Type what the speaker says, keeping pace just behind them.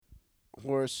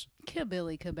Grfithorse.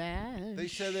 Kabilly kabash. They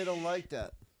say they don't like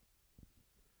that.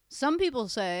 Some people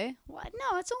say, "What?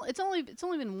 No, it's only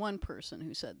been one person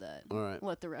who said that." All right.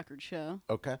 Let the record show.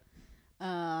 Okay.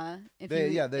 If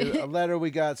A letter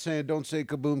we got saying don't say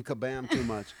kaboom kabam too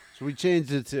much, so we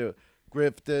changed it to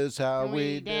Grift is how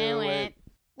we do it.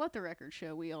 Let the record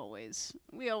show. We always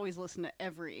listen to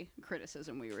every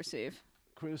criticism we receive.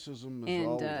 Criticism is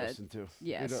all we listen to.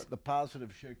 Yes. The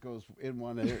positive shit goes in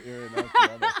one ear and out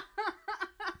the other.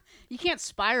 You can't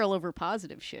spiral over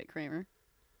positive shit, Kramer.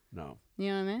 No.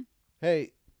 You know what I mean?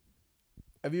 Hey,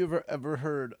 have you ever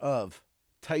heard of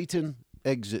Titan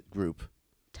Exit Group?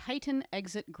 Titan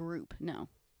Exit Group. No.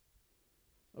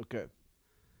 Okay.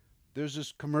 There's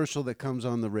this commercial that comes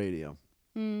on the radio.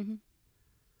 Mm-hmm.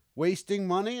 Wasting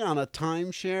money on a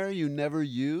timeshare you never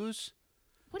use?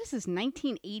 What is this,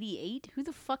 1988? Who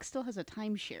the fuck still has a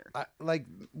timeshare?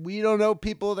 We don't know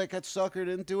people that got suckered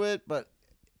into it, but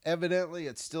evidently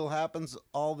it still happens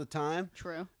all the time.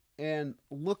 True. And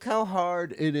look how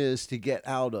hard it is to get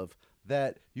out of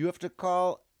that. You have to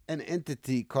call an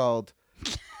entity called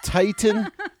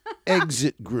Titan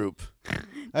Exit Group.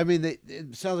 I mean, it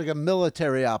sounds like a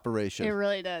military operation. It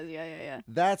really does. Yeah.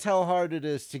 That's how hard it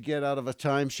is to get out of a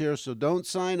timeshare. So don't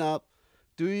sign up.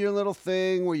 Do your little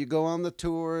thing where you go on the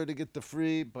tour to get the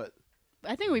free. But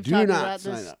I think we've talked about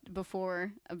this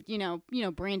before. You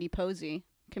know, Brandy Posey,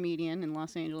 comedian in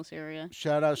Los Angeles area.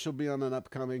 Shout out, she'll be on an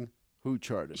upcoming Who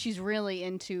Charted. She's really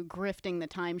into grifting the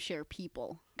timeshare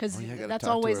people because that's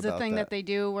talk always to her the about thing that they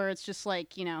do, where it's just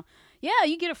like, yeah,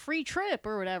 you get a free trip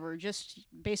or whatever. Just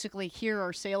basically hear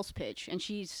our sales pitch, and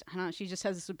she just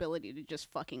has this ability to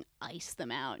just fucking ice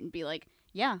them out and be like,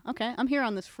 yeah, okay, I'm here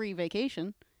on this free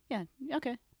vacation. Yeah,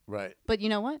 okay. Right. But you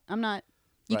know what? I'm not.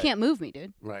 You can't move me,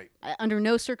 dude. Right. Under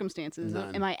no circumstances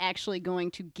am I actually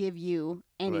going to give you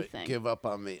anything. Right. Give up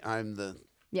on me. I'm the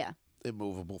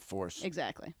immovable force.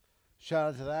 Exactly.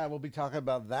 Shout out to that. We'll be talking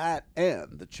about that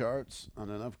and the charts on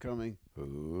an upcoming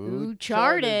Who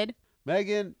Charted.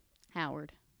 Megan.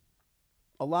 Howard.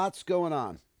 A lot's going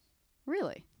on.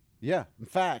 Really? Yeah. In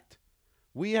fact,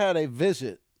 we had a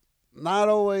visit. Not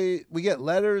always. We get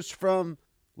letters from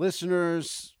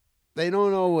listeners. They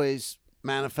don't always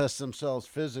manifest themselves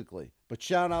physically. But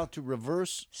shout out to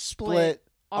Reverse Split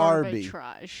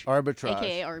Arbitrage.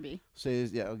 AKA Arby.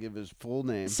 I'll give his full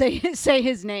name. Say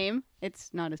his name.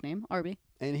 It's not his name, Arby.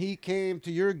 And he came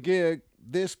to your gig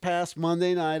this past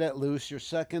Monday night at Loose, your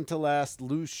second to last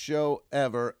Loose show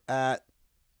ever at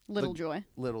Little Joy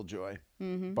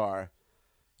Bar.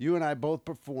 You and I both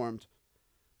performed,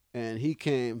 and he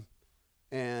came,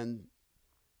 and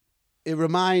it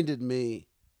reminded me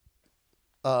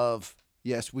of,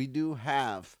 yes, we do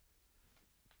have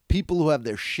people who have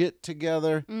their shit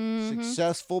together,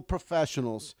 successful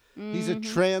professionals. He's a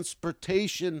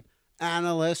transportation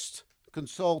analyst,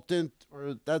 consultant,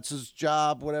 or that's his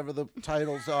job, whatever the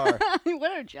titles are.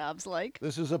 What are jobs like?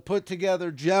 This is a put-together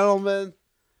gentleman,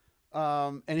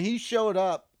 and he showed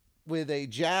up with a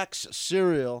Jack's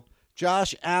cereal,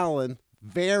 Josh Allen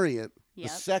variant, the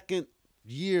second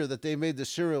year that they made the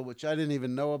cereal, which I didn't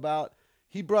even know about.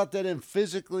 He brought that in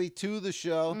physically to the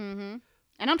show. Mm-hmm.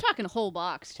 And I'm talking whole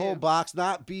box, too. Whole box,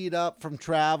 not beat up from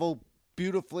travel,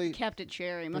 beautifully. Kept it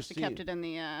cherry. Must have kept it in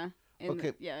the...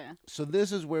 Yeah. So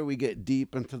this is where we get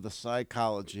deep into the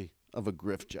psychology of a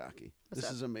grift jockey. What's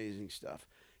this up? is amazing stuff.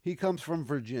 He comes from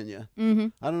Virginia. Mm-hmm.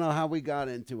 I don't know how we got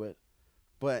into it,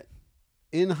 but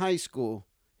in high school,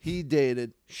 he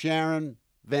dated Sharon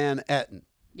Van Etten.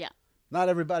 Yeah. Not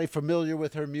everybody familiar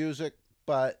with her music,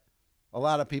 but a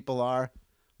lot of people are.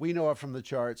 We know her from the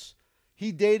charts.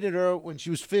 He dated her when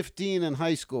she was 15 in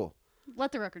high school.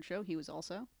 Let the record show he was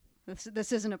also.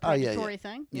 This isn't a predatory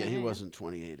thing. Yeah, he wasn't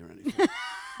 28 or anything.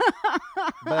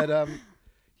 But,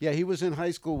 he was in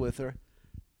high school with her.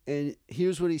 And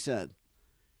here's what he said.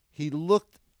 He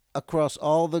looked across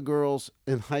all the girls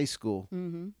in high school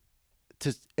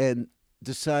and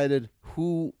decided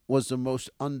who was the most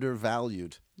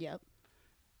undervalued. Yep.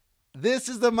 This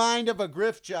is the mind of a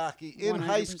grift jockey in 100%.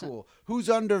 High school who's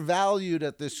undervalued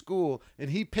at this school, and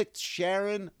he picked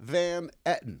Sharon Van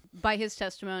Etten. By his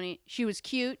testimony, she was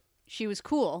cute, she was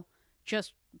cool,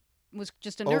 was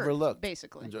just a nerd, overlooked,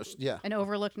 basically. An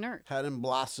overlooked nerd. Hadn't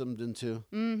blossomed into,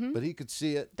 but he could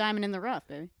see it. Diamond in the rough,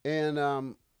 baby.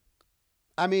 And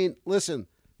I mean, listen,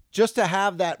 just to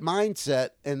have that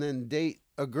mindset and then date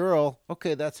a girl,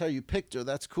 okay, that's how you picked her.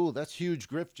 That's cool. That's huge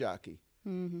grift jockey.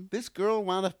 Mm-hmm. This girl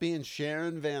wound up being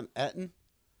Sharon Van Etten.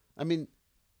 I mean,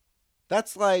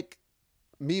 that's like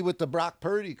me with the Brock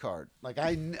Purdy card. Like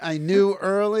I knew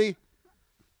early.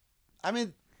 I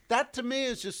mean, that to me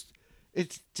is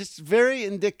it's just very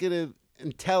indicative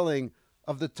and telling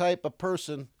of the type of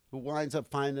person who winds up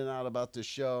finding out about this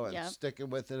show and Yep. sticking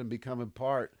with it and becoming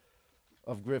part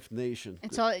of Grift Nation.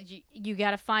 And so you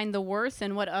got to find the worth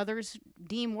in what others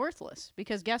deem worthless.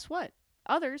 Because guess what?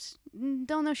 Others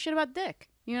don't know shit about dick.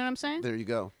 You know what I'm saying? There you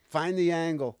go. Find the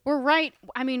angle. We're right.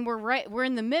 I mean, we're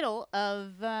in the middle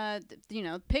of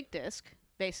pig disc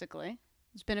basically.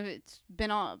 It's been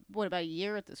what, about a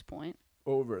year at this point?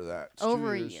 Over that. It's Over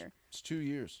 2 a years. year. It's 2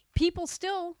 years. People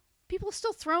still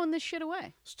throwing this shit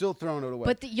away. Still throwing it away.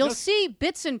 But you'll see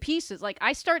bits and pieces. Like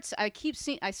I start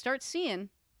seeing,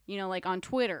 like on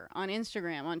Twitter, on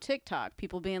Instagram, on TikTok,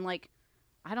 people being like,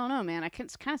 I don't know, man. It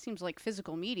kind of seems like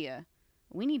physical media.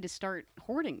 We need to start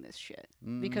hoarding this shit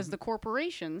because the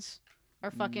corporations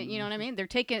are fucking. You know what I mean? They're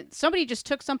taking. Somebody just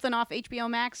took something off HBO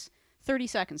Max 30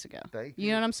 seconds ago. Thank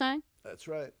you know what I'm saying? That's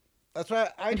right. That's right.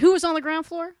 And who was on the ground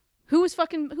floor? Who's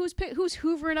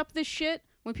hoovering up this shit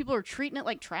when people are treating it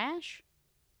like trash?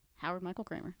 Howard Michael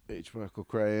Kramer. H. Michael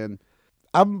Crayon.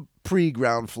 I'm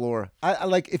pre-ground floor. I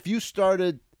like if you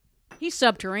started. He's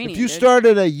subterranean. If you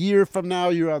started a year from now,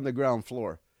 you're on the ground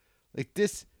floor. Like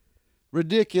this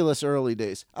ridiculous early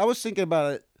days. I was thinking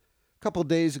about it a couple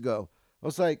days ago. I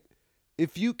was like,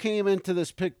 if you came into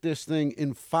this pick this thing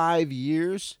in 5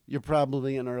 years, you're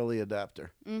probably an early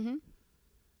adapter. Mm-hmm.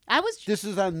 This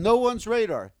is on no one's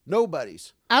radar.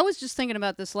 Nobody's. I was just thinking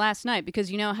about this last night because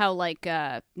you know how like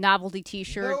novelty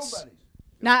T-shirts,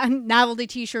 novelty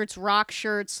T-shirts, rock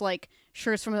shirts, like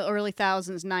shirts from the early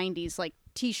 2000s, 90s, like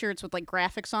T-shirts with like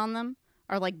graphics on them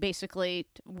are like basically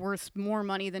worth more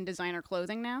money than designer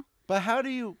clothing now. But how do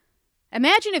you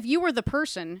imagine if you were the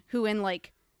person who in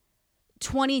like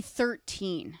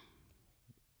 2013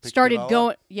 started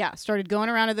going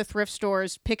around to the thrift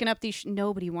stores picking up these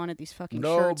nobody wanted these fucking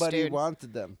shirts, Nobody dude.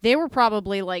 wanted them. They were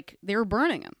probably like they were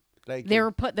burning them.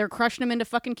 They're crushing them into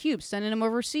fucking cubes, sending them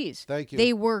overseas. Thank you.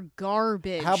 They were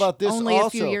garbage. How about this? Only also, a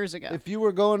few years ago. If you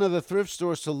were going to the thrift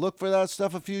stores to look for that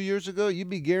stuff a few years ago, you'd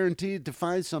be guaranteed to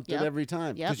find something every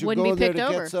time. Yep. Because you're Wouldn't be going there picked to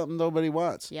over. get something nobody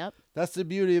wants. Yep. That's the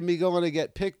beauty of me going to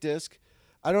get pick disc.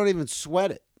 I don't even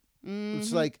sweat it. Mm-hmm.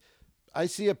 It's like I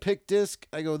see a pick disc.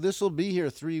 I go, this will be here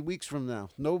 3 weeks from now.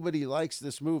 Nobody likes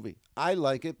this movie. I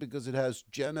like it because it has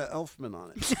Jenna Elfman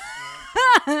on it.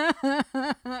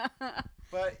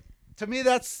 But to me,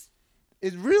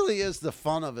 it really is the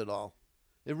fun of it all.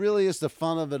 It really is the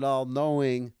fun of it all,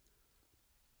 knowing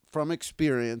from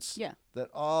experience that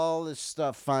all this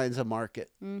stuff finds a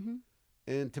market. Mm-hmm.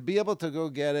 And to be able to go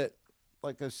get it,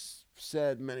 like I've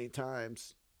said many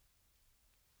times,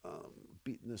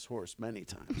 beaten this horse many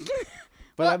times.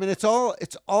 But I mean, it's all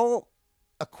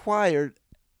acquired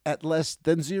at less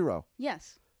than zero.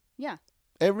 Yes. Yeah.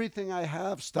 Everything I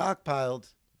have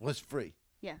stockpiled was free.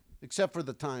 Yeah. Except for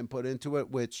the time put into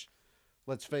it, which,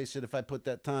 let's face it, if I put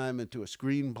that time into a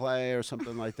screenplay or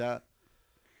something like that.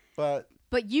 But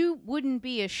you wouldn't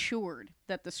be assured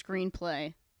that the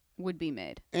screenplay would be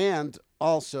made. And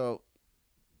also,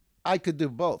 I could do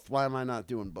both. Why am I not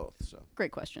doing both? So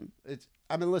great question.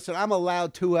 Listen, I'm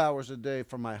allowed 2 hours a day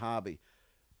for my hobby.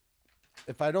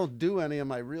 If I don't do any of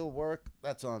my real work,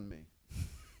 that's on me.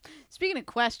 Speaking of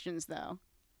questions, though,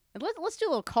 let's do a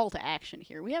little call to action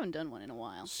here. We haven't done one in a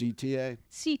while. CTA.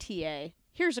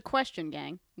 Here's a question,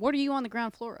 gang. What are you on the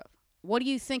ground floor of? What do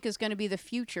you think is going to be the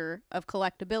future of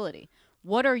collectability?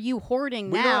 What are you hoarding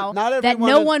now that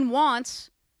no one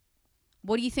wants?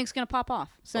 What do you think is going to pop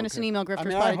off? Send us an email,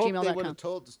 griftjockey@gmail.com. I hope they would have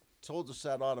told us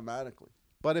that automatically.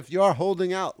 But if you are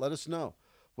holding out, let us know.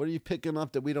 What are you picking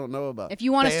up that we don't know about? If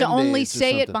you want us to only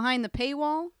say it behind the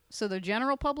paywall so the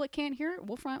general public can't hear it,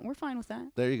 we're fine with that.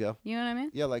 There you go. You know what I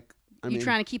mean? Yeah, you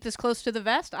trying to keep this close to the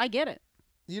vest? I get it.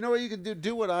 You know what you can do?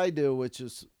 Do what I do, which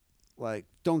is, like,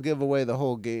 don't give away the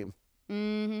whole game.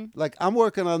 Mm-hmm. Like, I'm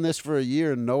working on this for a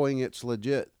year knowing it's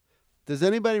legit. Does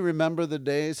anybody remember the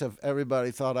days of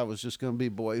everybody thought I was just going to be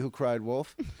Boy Who Cried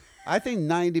Wolf? I think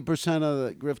 90% of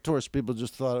the Grfithorse people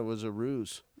just thought it was a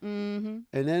ruse. Mm-hmm.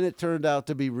 And then it turned out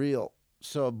to be real.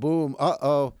 So, boom,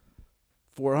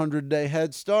 400-day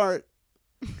head start.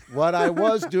 What I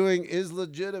was doing is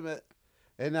legitimate.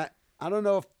 And I don't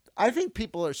know I think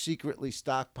people are secretly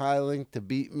stockpiling to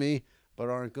beat me, but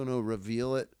aren't going to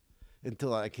reveal it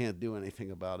until I can't do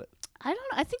anything about it. I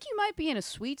don't know. I think you might be in a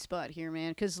sweet spot here,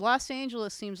 man, because Los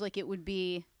Angeles seems like it would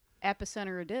be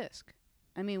epicenter of disc.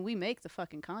 I mean, we make the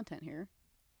fucking content here.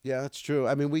 Yeah, that's true.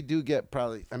 I mean, we do get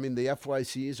the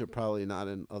FYCs are probably not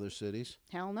in other cities.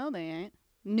 Hell no, they ain't.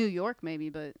 New York, maybe,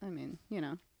 but, I mean, you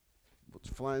know.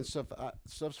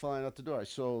 Stuff's flying out the door. I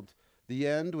sold The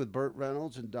End with Burt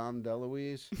Reynolds and Dom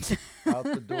DeLuise out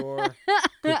the door.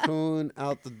 Cocoon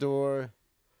out the door.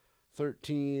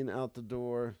 13 out the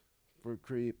door for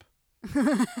Creep.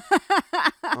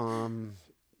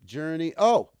 Journey.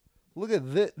 Oh, look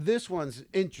at this. This one's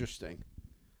interesting.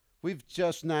 We've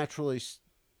just naturally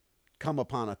come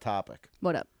upon a topic.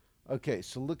 What up? Okay,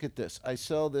 so look at this. I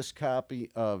sell this copy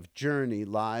of Journey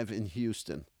live in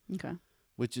Houston. Okay.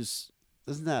 Which isn't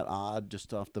that odd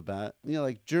just off the bat? You know,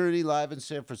 like Journey live in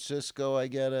San Francisco, I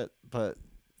get it, but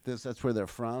that's where they're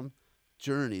from.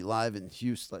 Journey live in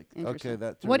Houston. Like, okay,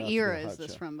 that. What era is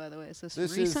this from, by the way? Is this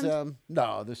recent?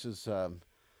 This is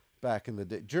back in the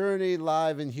day. Journey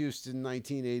live in Houston,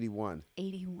 1981.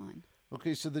 81.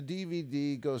 Okay, so the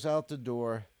DVD goes out the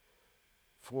door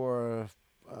for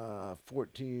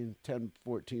 $14,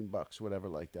 whatever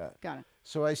like that. Got it.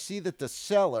 So I see that the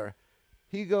seller,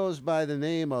 he goes by the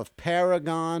name of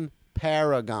Paragon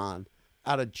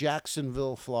out of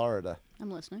Jacksonville, Florida.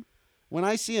 I'm listening. When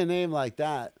I see a name like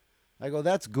that, I go,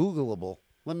 that's Googleable.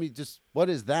 What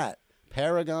is that?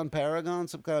 Paragon?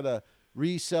 Some kind of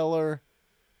reseller?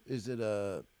 Is it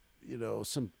a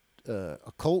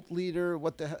cult leader?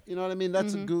 What the hell? You know what I mean?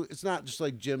 That's it's not just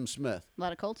like Jim Smith. A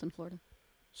lot of cults in Florida.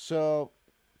 So,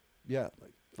 yeah,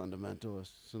 like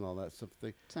fundamentalists and all that stuff.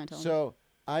 Scientology. So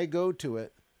I go to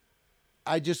it.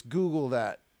 I just Google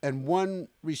that, and one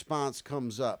response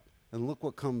comes up, and look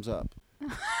what comes up.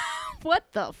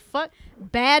 What the fuck?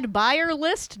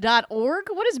 Badbuyerlist.org?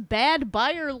 What is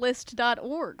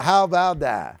badbuyerlist.org? How about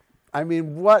that? I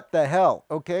mean, what the hell?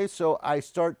 Okay, so I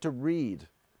start to read.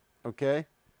 Okay?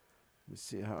 Let me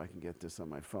see how I can get this on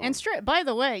my phone. And by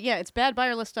the way, yeah, it's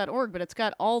badbuyerlist.org, but it's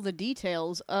got all the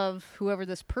details of whoever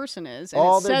this person is. And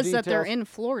it says that they're in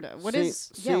Florida. What the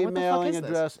fuck is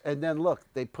address, and then look,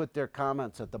 they put their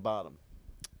comments at the bottom.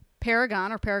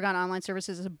 Paragon Online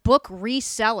Services is a book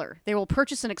reseller. They will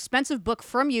purchase an expensive book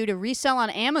from you to resell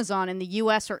on Amazon in the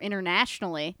U.S. or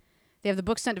internationally. They have the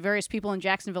book sent to various people in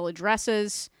Jacksonville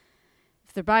addresses.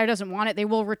 If the buyer doesn't want it, they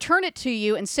will return it to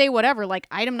you and say whatever, like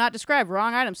item not described,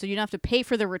 wrong item, so you don't have to pay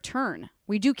for the return.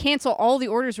 We do cancel all the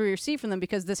orders we receive from them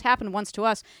because this happened once to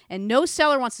us, and no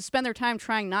seller wants to spend their time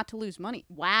trying not to lose money.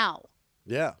 Wow.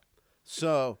 Yeah.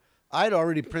 So I'd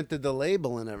already printed the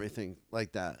label and everything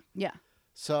like that. Yeah.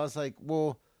 So I was like,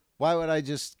 well, why would I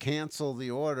just cancel the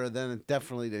order? Then it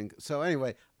definitely didn't. So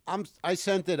anyway, I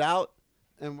sent it out,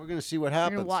 and we're going to see what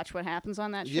happens. You're going to watch what happens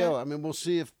on that shit? Yeah, I mean, we'll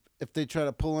see if they try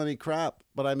to pull any crap.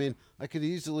 But, I mean, I could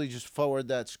easily just forward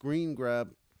that screen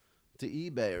grab to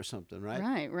eBay or something,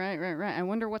 right? Right. I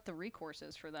wonder what the recourse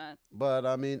is for that. But,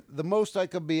 I mean, the most I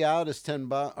could be out is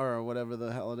 $10 or whatever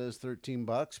the hell it is, $13.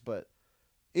 But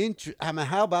I mean,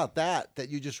 how about that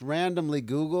you just randomly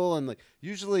Google and like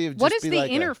usually it just what is be the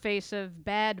like interface of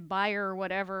bad buyer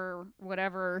whatever?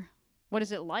 What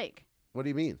is it like? What do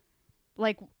you mean?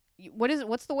 Like, what is it?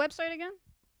 What's the website again?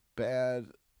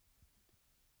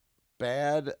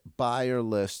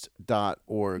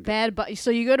 Badbuyerlist.org.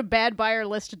 So you go to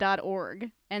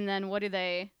badbuyerlist.org, and then what do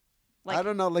they? Like, I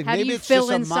don't know. Like how maybe do you it's fill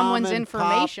just in a someone's mom and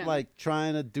information? Pop, like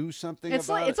trying to do something. It's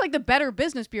like the Better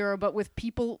Business Bureau, but with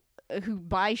people who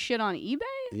buy shit on eBay.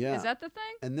 Yeah, is that the thing?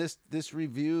 And this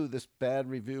bad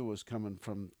review was coming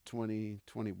from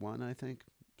 2021, I think.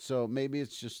 So maybe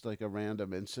it's just like a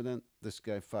random incident. This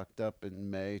guy fucked up in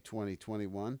May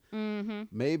 2021. Mm-hmm.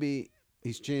 Maybe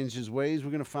he's changed his ways.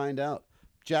 We're gonna find out.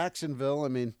 Jacksonville. I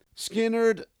mean,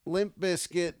 Skinnerd, Limp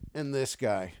Bizkit, and this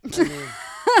guy. I mean,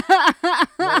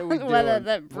 what are we doing?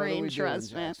 That brain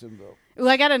trust, man. Jacksonville? Well,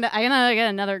 I got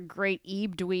another great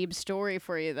Eeb Dweeb story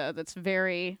for you though. That's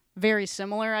very, very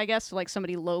similar, I guess, to like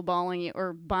somebody lowballing you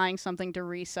or buying something to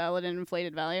resell at an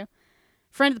inflated value.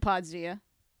 Friend of the pod, Zia.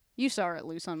 You saw her at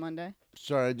Loose on Monday.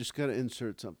 Sorry, I just got to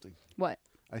insert something. What?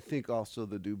 I think also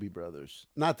the Doobie Brothers,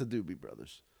 not the Doobie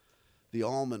Brothers, the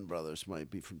Allman Brothers might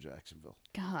be from Jacksonville.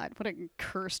 God, what a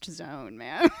cursed zone,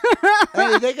 man.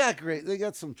 Hey, they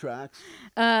got some tracks.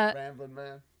 Ramblin'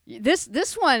 Man.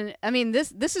 This one, I mean,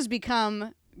 this has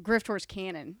become Grfithorse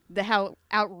Canon. How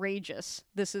outrageous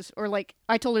this is, or like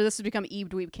I told her, this has become Eeb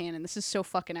Dweeb Canon. This is so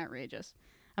fucking outrageous.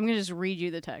 I'm gonna just read you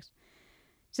the text.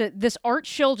 So this art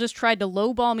shill just tried to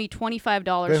lowball me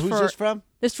 $25. Wait, who's this from?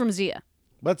 This from Zia.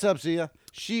 What's up, Zia?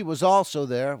 She was also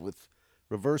there with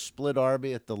Reverse Split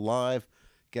Arby at the live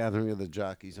gathering of the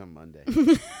jockeys on Monday.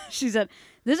 She said,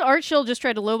 this art shill just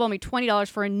tried to lowball me $20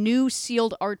 for a new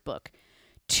sealed art book.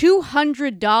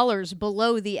 $200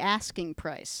 below the asking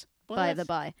price, by the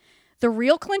by. The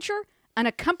real clincher, an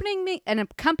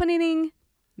accompanying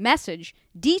message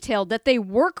detailed that they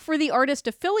work for the artist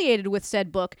affiliated with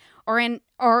said book are in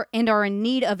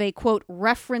need of a, quote,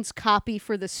 reference copy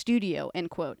for the studio, end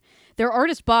quote. Their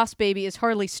artist boss baby is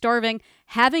hardly starving,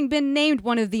 having been named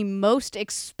one of the most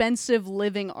expensive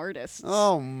living artists.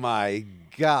 Oh, my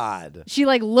God. She,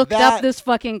 like, looked up this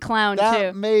fucking clown, too.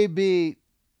 That may be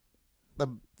the...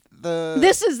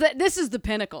 This is the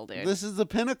pinnacle, dude. This is the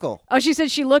pinnacle. Oh, she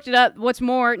said she looked it up. What's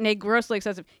more, Nate, grossly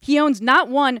excessive. He owns not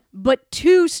one, but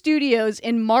 2 studios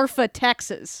in Marfa,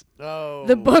 Texas. Oh.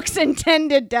 The book's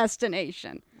intended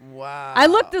destination. Wow. I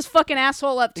looked this fucking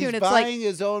asshole up, too, He's and it's like... buying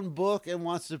his own book and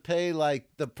wants to pay, like,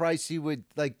 the price he would,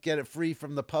 like, get it free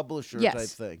from the publisher type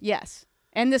thing. Yes.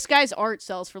 And this guy's art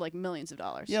sells for, like, millions of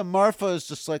dollars. Yeah, Marfa is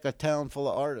just like a town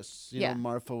full of artists. You Yeah. know,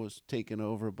 Marfa was taken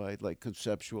over by, like,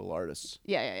 conceptual artists.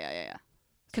 Yeah. where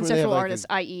Conceptual they have, like, artists,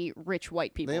 i.e. rich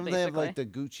white people, basically. They have, like, the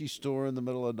Gucci store in the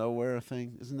middle of nowhere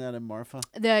thing. Isn't that in Marfa?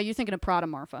 You're thinking of Prada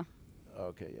Marfa.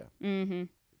 Okay, yeah. Mm-hmm.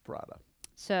 Prada.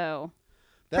 So,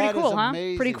 That pretty cool, is huh?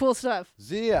 amazing. Pretty cool stuff.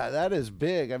 Zia, that is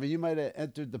big. I mean, you might have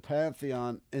entered the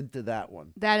pantheon into that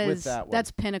one. That's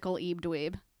That's pinnacle Eeb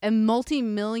Dweeb. A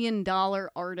multi-million-dollar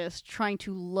artist trying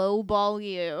to lowball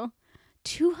you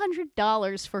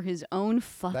 $200 for his own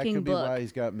fucking book. That could be why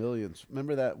he's got millions.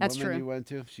 Remember that woman you went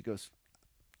to? She goes,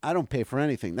 I don't pay for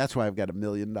anything. That's why I've got $1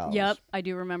 million. Yep, I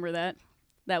do remember that.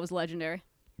 That was legendary.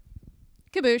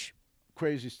 Kaboosh.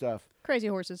 Crazy stuff. Crazy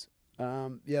horses.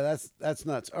 Yeah, that's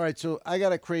nuts. All right, so I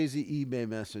got a crazy eBay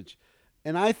message,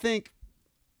 and I think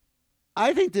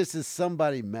this is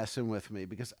somebody messing with me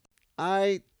because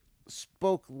I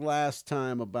spoke last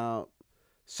time about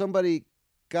somebody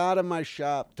got in my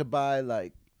shop to buy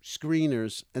like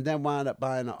screeners and then wound up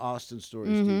buying an Austin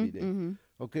Stories DVD. Mm-hmm.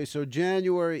 Okay, so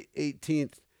January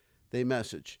 18th, they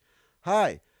message,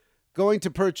 "Hi, going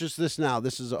to purchase this now."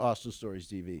 This is an Austin Stories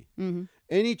DVD. Mm-hmm.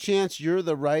 "Any chance you're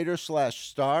the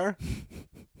writer/star?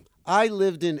 I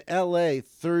lived in L.A.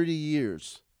 30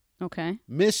 years. Okay.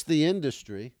 Missed the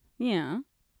industry. Yeah.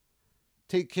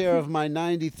 Take care of my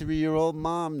 93-year-old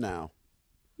mom now.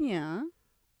 Yeah.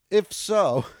 If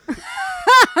so,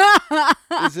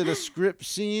 is it a script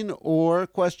scene or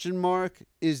question mark?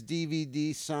 Is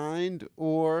DVD signed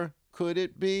or could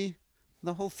it be?"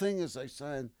 The whole thing is I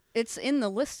signed. It's in the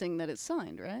listing that it's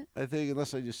signed, right? I think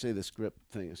unless I just say the script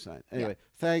thing is signed. Anyway,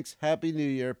 Thanks. Happy New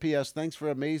Year. P.S. Thanks for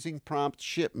amazing prompt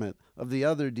shipment of the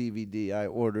other DVD I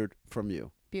ordered from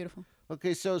you. Beautiful.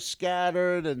 Okay, so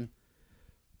scattered and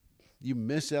you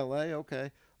miss L.A.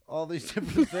 Okay, all these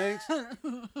different things.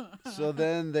 So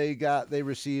then they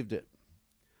received it.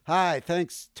 "Hi,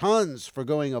 thanks tons for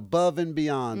going above and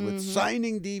beyond with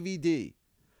signing DVD.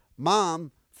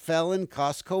 Mom fell in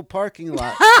Costco parking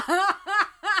lot."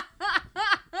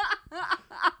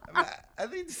 I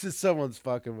think this is someone's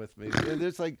fucking with me.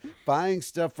 There's like buying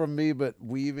stuff from me, but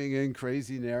weaving in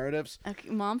crazy narratives. Okay,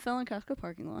 Mom fell in Costco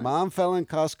parking lot. Mom fell in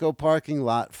Costco parking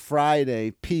lot Friday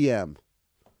p.m.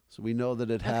 So we know that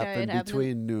it happened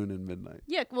between noon and midnight.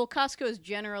 Yeah, well, Costco is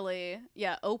generally,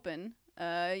 open.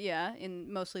 In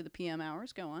mostly the PM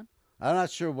hours. Go on. I'm not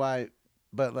sure why,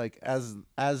 but like as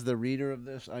the reader of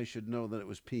this, I should know that it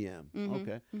was p.m.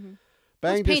 Okay. Mm-hmm.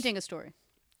 Banged painting a story.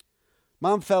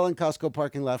 Mom fell in Costco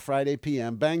parking lot Friday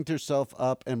p.m., banged herself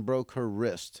up, and broke her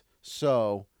wrist.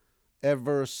 So,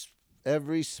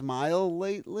 every smile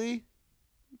lately?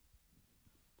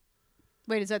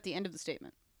 Wait, is that the end of the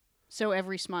statement? So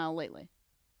every smile lately?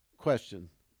 Question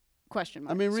mark.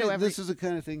 I mean, really, this is the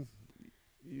kind of thing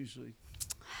usually.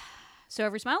 So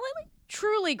every smile lately?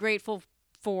 Truly grateful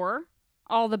for.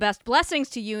 All the best blessings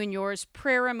to you and yours.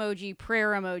 Prayer emoji,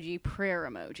 prayer emoji, prayer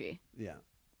emoji. Yeah.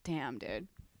 Damn, dude.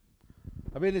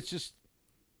 I mean, it's just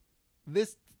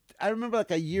this. I remember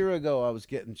like a year ago, I was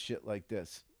getting shit like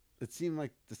this. It seemed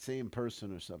like the same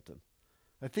person or something.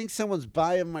 I think someone's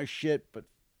buying my shit, but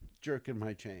jerking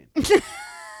my chain.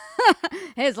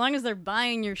 Hey, as long as they're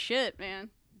buying your shit,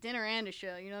 man. Dinner and a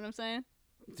show, you know what I'm saying?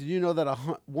 Did you know that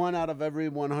 1 out of every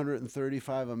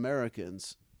 135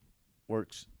 Americans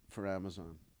works for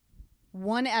Amazon?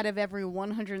 1 out of every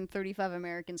 135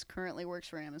 Americans currently works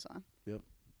for Amazon. Yep.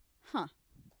 Huh.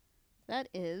 That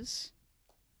is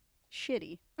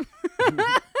shitty.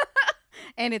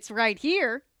 And it's right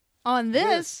here on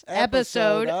this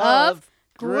episode of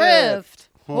Grfithorse.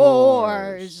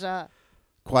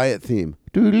 Quiet theme.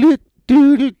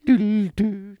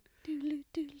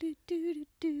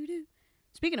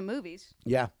 Speaking of movies.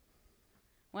 Yeah.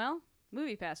 Well,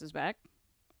 Moviepass is back.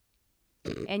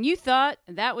 And you thought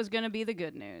that was going to be the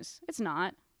good news. It's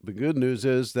not. The good news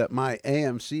is that my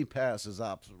AMC pass is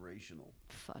operational.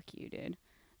 Fuck you, dude.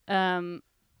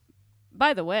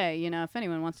 By the way, if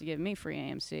anyone wants to give me free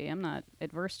AMC, I'm not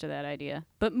adverse to that idea.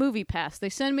 But Moviepass, they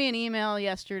sent me an email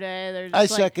yesterday. They're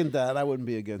just second that. I wouldn't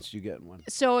be against you getting one.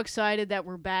 So excited that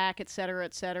we're back, et cetera,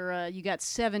 et cetera. You got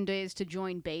 7 days to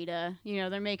join beta.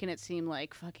 They're making it seem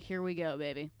like, fuck, here we go,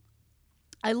 baby.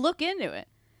 I look into it.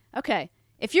 Okay,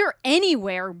 if you're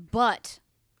anywhere but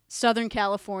Southern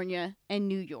California and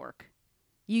New York,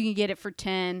 you can get it for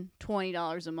 $10,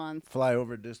 $20 a month.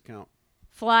 Flyover discount.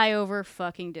 Flyover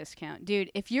fucking discount.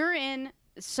 Dude, if you're in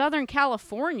Southern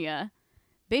California,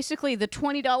 basically the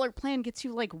 $20 plan gets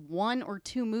you like 1 or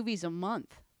 2 movies a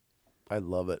month. I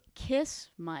love it.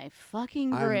 Kiss my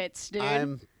fucking grits, dude.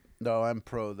 I'm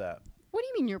pro that. What do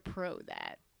you mean you're pro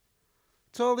that?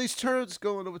 It's all these turds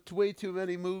going to way too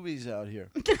many movies out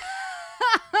here.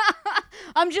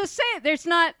 I'm just saying, there's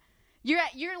not...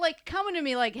 You're like coming to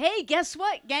me like, hey, guess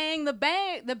what, gang? The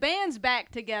band's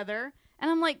back together. And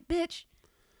I'm like, bitch...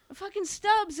 Fucking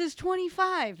Stubbs is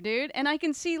 $25, dude, and I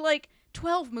can see like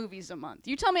 12 movies a month.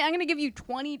 You tell me I'm gonna give you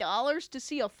 $20 to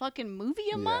see a fucking movie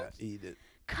a month? Yeah, eat it.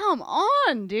 Come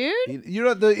on, dude.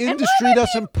 The industry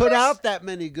doesn't put out that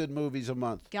many good movies a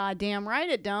month. Goddamn right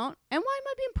it don't. And why am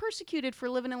I being persecuted for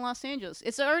living in Los Angeles?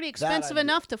 It's already expensive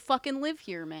enough to fucking live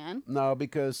here, man. No,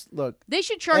 because, look. They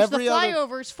should charge the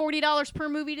flyovers $40 per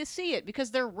movie to see it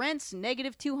because their rent's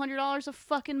negative $200 a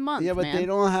fucking month, Yeah, but man. they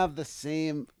don't have the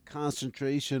same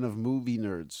concentration of movie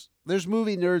nerds. There's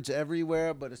movie nerds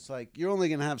everywhere, but it's like you're only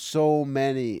going to have so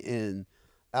many in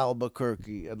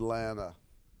Albuquerque, Atlanta,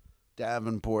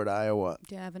 Davenport, Iowa.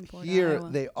 Here,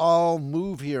 they all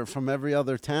move here from every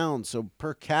other town. So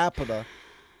per capita,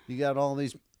 you got all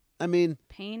these. I mean,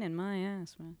 pain in my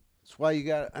ass, man. That's why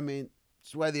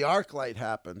it's why the ArcLight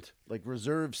happened, like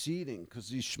reserve seating, because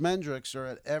these schmendricks are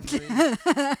at every.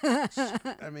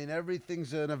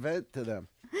 Everything's an event to them.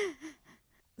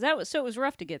 So it was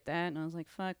rough to get that, and I was like,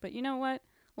 fuck. But you know what?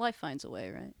 Life finds a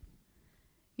way, right?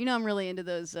 I'm really into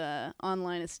those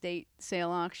online estate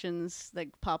sale auctions that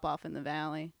pop off in the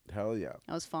valley. Hell yeah.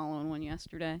 I was following one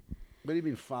yesterday. What do you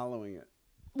mean following it?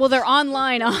 Well, they're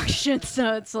online auctions,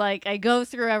 so it's like I go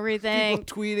through everything.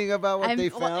 People tweeting about what they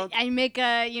found. I make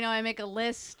a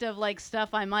list of like stuff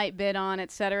I might bid on, et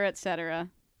cetera, et cetera.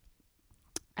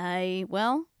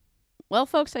 Well,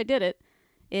 folks, I did it.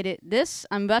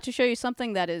 I'm about to show you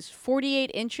something that is 48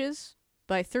 inches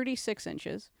by 36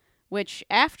 inches. Which,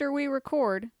 after we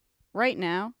record, right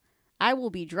now, I will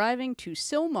be driving to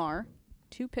Sylmar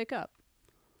to pick up.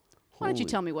 Why don't you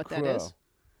tell me what that is?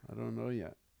 I don't know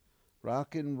yet.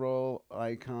 Rock and roll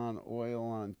icon oil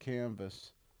on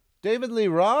canvas. David Lee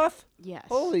Roth? Yes.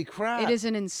 Holy crap. It is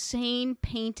an insane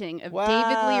painting of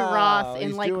David Lee Roth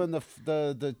in He's doing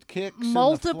the kicks.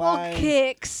 Multiple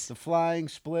kicks. The flying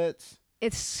splits.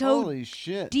 It's so holy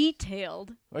shit.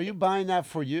 Detailed. Are you buying that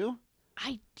for you?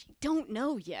 I don't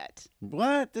know yet.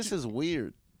 What? This is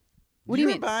weird. What do you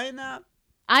mean? You're buying that?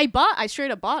 I straight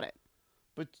up bought it.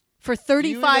 But for $35. Do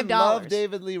you even love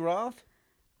David Lee Roth?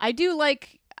 I do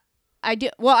like. I do.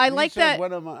 Well, I like that.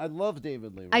 I love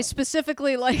David Lee Roth. I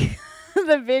specifically like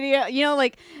the video.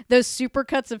 Like those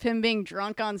supercuts of him being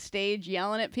drunk on stage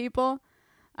yelling at people.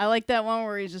 I like that one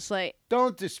where he's just like,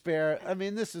 don't despair. I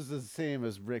mean, this is the same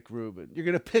as Rick Rubin. You're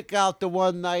gonna pick out the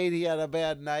one night he had a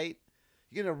bad night.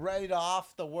 You're going to write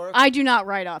off the work? I do not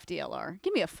write off DLR.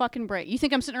 Give me a fucking break. You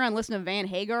think I'm sitting around listening to Van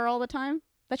Hagar all the time?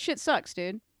 That shit sucks,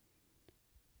 dude.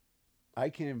 I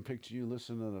can't even picture you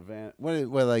listening to Van... Where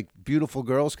like, beautiful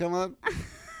girls come on?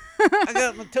 I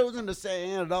got my toes in the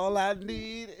sand. All I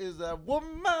need is a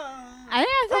woman.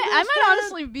 I might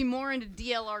honestly be more into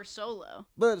DLR solo.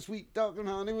 But a sweet talking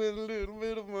honey with a little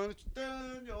bit of money.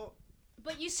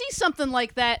 But you see something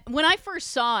like that. When I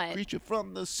first saw it... Creature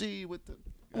from the sea with the...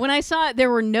 When I saw it, there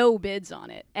were no bids on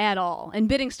it at all, and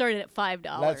bidding started at $5.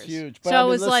 That's huge. But so I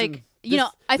was like,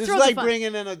 I this throw is like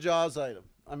bringing in a Jaws item.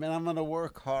 I mean, I'm gonna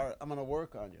work hard. I'm gonna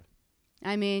work on you.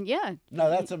 I mean, yeah. No,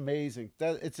 that's amazing.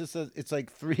 It's like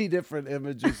 3 different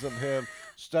images of him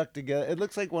stuck together. It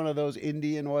looks like one of those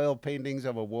Indian oil paintings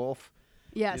of a wolf.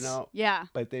 Yes. Yeah.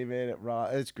 But they made it raw.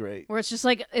 It's great. Where it's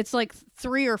like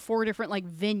 3 or 4 different like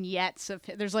vignettes of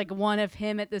him. There's like one of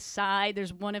him at the side.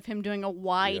 There's one of him doing a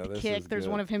wide kick. There's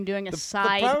one of him doing a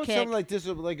side kick. kick. Something like this,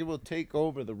 like it will take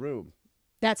over the room.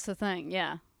 That's the thing,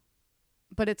 yeah.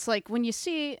 But it's like when you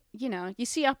see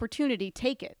opportunity,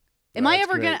 take it. I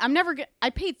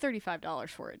paid $35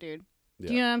 for it, dude. Yeah.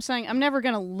 Do you know what I'm saying? I'm never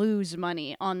gonna lose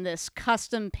money on this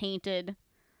custom painted.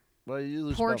 Well, you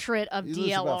lose portrait of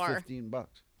DLR. You lose about $15.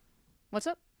 What's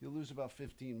up? You'll lose about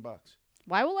 $15.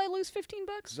 Why will I lose $15?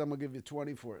 Because I'm gonna give you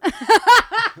 20 for it.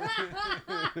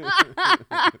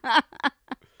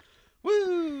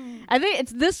 Woo! I think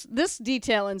it's this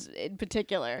detail in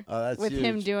particular with huge.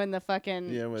 him doing the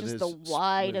fucking just the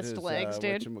widest legs,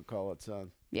 dude. Whatchamacallit,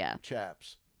 son. Yeah.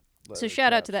 Chaps. So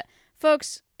shout out to that.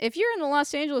 Folks, if you're in the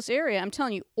Los Angeles area, I'm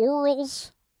telling you,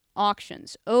 Orrl's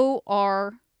Auctions,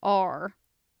 Orrrills.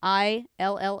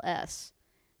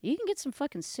 You can get some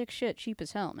fucking sick shit cheap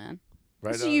as hell, man.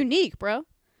 Right This on. is unique, bro.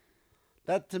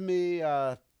 That to me,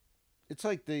 it's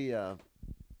like the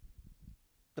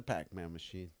Pac-Man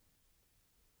machine.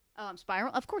 Oh, I'm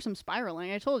spiraling. Of course I'm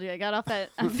spiraling. I told you. I got off that.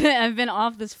 I've been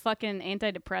off this fucking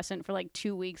antidepressant for like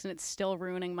 2 weeks, and it's still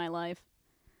ruining my life.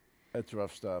 That's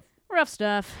rough stuff. Rough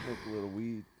stuff. Smoke a little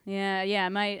weed. Yeah. I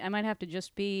might have to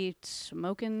just be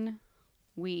smoking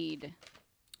weed.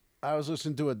 I was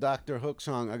listening to a Dr. Hook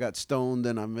song. I got stoned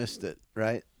and I missed it,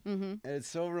 right? Mm-hmm. And it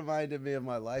so reminded me of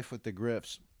my life with the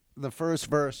Grifts. The first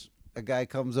verse, a guy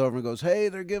comes over and goes, "Hey,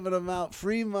 they're giving them out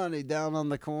free money down on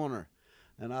the corner."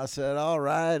 And I said, "All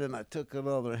right." And I took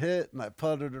another hit and I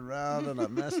puttered around and I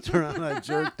messed around and I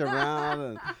jerked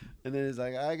around. And then he's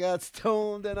like, "I got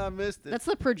stoned and I missed it." That's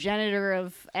the progenitor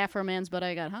of Afro Man's But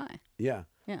I Got High. Yeah.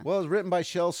 Yeah. Well, it was written by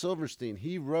Shel Silverstein.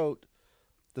 He wrote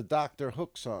the Dr.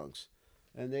 Hook songs.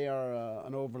 And they are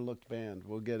an overlooked band.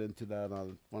 We'll get into that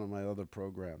on one of my other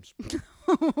programs.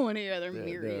 One of your other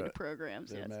myriad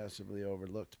programs, They're yes. massively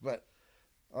overlooked. But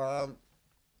a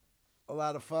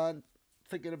lot of fun.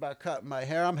 Thinking about cutting my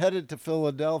hair. I'm headed to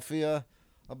Philadelphia.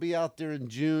 I'll be out there in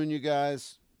June, you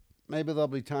guys. Maybe there'll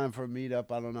be time for a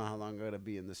meetup. I don't know how long I'm going to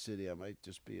be in the city. I might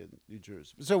just be in New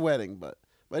Jersey. It's a wedding, but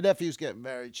my nephew's getting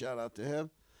married. Shout out to him.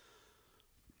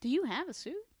 Do you have a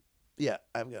suit? Yeah,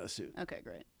 I've got a suit. Okay,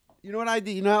 great. You know what I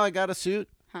did? You know how I got a suit?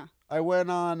 Huh. I went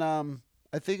on,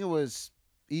 I think it was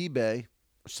eBay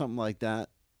or something like that.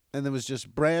 And there was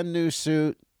just brand new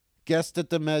suit, guessed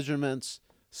at the measurements,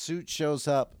 suit shows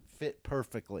up, fit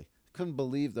perfectly. Couldn't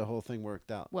believe the whole thing worked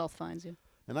out. Wealth finds you.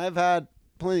 And I've had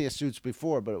plenty of suits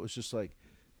before, but it was just like,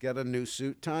 get a new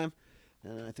suit time.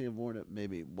 And I think I've worn it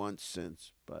maybe once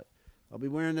since. But I'll be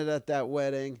wearing it at that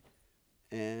wedding.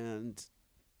 And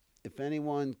if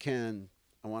anyone can,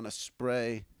 I want to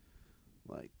spray,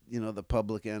 like, the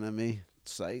Public Enemy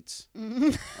sites.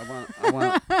 I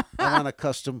want a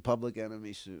custom Public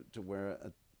Enemy suit to wear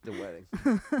at the wedding.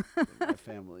 My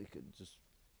family could just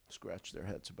scratch their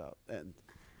heads about and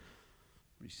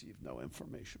receive no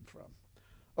information from.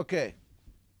 Okay.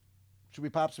 Should we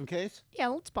pop some case? Yeah,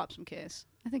 let's pop some case.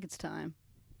 I think it's time.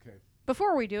 Okay.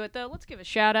 Before we do it, though, let's give a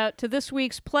shout out to this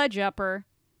week's pledge upper.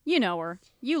 You know her.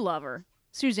 You love her.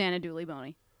 Susanna Dooley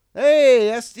Boney.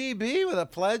 Hey, SDB with a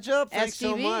pledge up. Thanks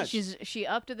so much. She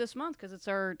upped it this month because it's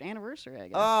our anniversary, I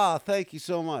guess. Oh, thank you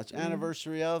so much.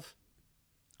 Anniversary of?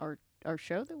 Our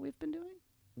show that we've been doing?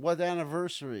 What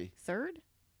anniversary? 3rd?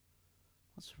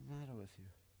 What's the matter with you?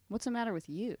 What's the matter with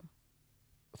you?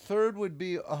 3rd would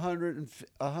be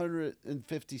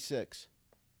 156.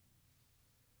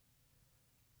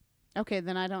 Okay,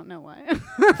 then I don't know why.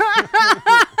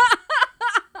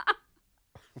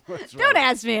 Don't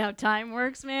ask me how time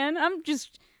works, man. I'm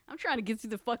trying to get through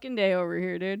the fucking day over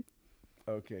here, dude.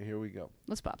 Okay, here we go.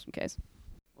 Let's pop some case.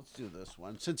 Let's do this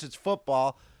one. Since it's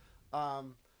football,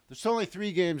 there's only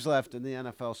 3 games left in the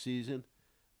NFL season.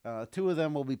 2 of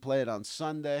them will be played on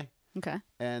Sunday. Okay.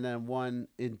 And then 1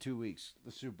 in 2 weeks,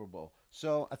 the Super Bowl.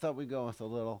 So I thought we'd go with a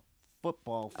little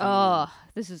football theme. Oh,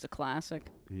 this is a classic.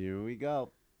 Here we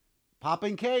go.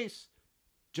 Popping case.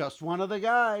 Just one of the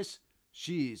guys.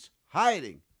 She's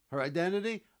hiding her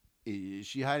identity. Is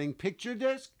she hiding picture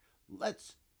disc?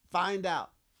 Let's find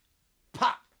out.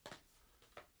 Pop.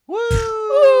 Woo!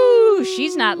 Ooh,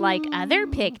 she's not like other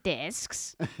pick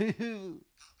discs.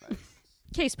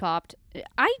 Case popped.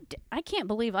 I can't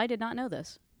believe I did not know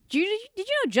this. Did you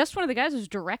know Just One of the Guys was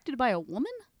directed by a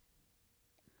woman?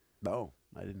 No,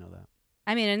 I didn't know that.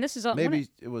 I mean, and this is... Maybe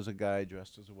it was a guy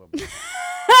dressed as a woman.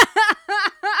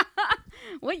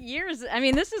 What years? I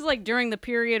mean, this is like during the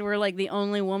period where like the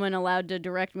only woman allowed to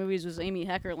direct movies was Amy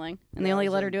Heckerling, and they only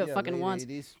let her do it fucking once.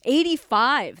 80s.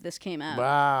 85 this came out.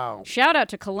 Wow. Shout out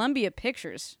to Columbia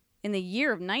Pictures in the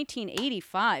year of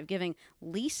 1985, giving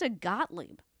Lisa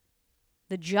Gottlieb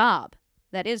the job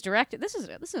that is directed. This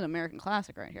is an American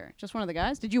classic right here. Just One of the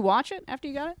Guys. Did you watch it after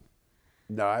you got it?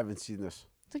 No, I haven't seen this.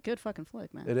 It's a good fucking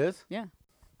flick, man. It is? Yeah.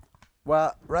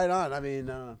 Well, right on. I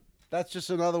mean, that's just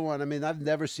another one. I mean, I've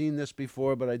never seen this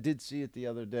before, but I did see it the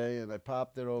other day, and I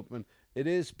popped it open. It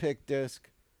is pick disc.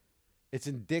 It's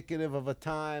indicative of a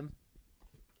time.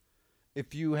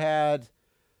 If you had,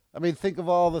 I mean, think of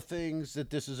all the things that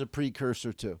this is a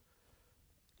precursor to.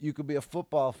 You could be a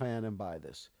football fan and buy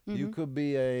this. Mm-hmm. You could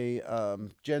be a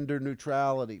gender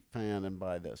neutrality fan and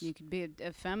buy this. You could be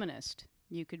a feminist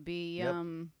You could be Yep.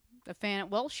 a fan.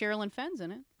 Well, Sherilyn Fenn's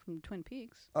in it from Twin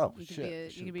Peaks. Oh, You could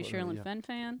shit. you could be a Sherilyn Fenn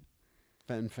fan.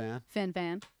 Fenn fan. Fenn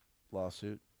fan.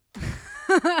 Lawsuit.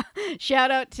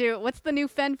 Shout out to what's the new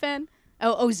Fenn fan?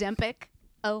 Oh, Ozempic.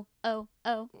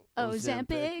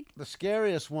 Ozempic. The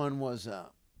scariest one was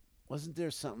wasn't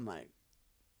there something like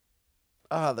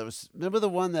there was, remember the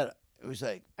one that it was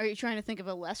like, Are you trying to think of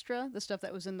Olestra, the stuff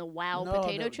that was in the Wow no,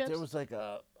 potato chips? there was like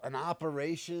an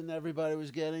operation everybody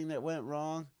was getting that went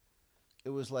wrong. It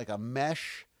was like a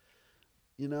mesh,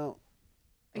 you know,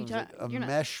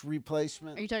 mesh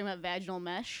replacement. Are you talking about vaginal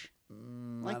mesh?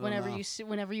 Like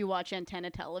whenever you watch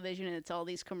antenna television and it's all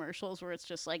these commercials where it's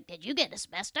just like, did you get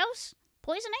asbestos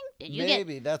poisoning?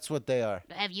 Maybe that's what they are.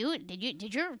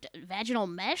 Did your vaginal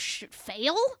mesh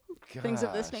fail? Gosh. Things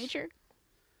of this nature.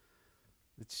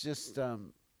 It's just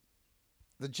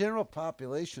the general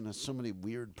population has so many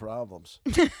weird problems.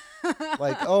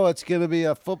 Like, it's going to be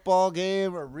a football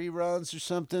game or reruns or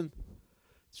something.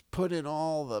 Let's put in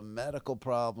all the medical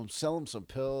problems, sell them some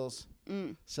pills,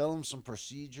 sell them some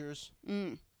procedures.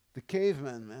 The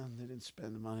cavemen, man, they didn't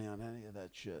spend money on any of that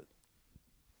shit.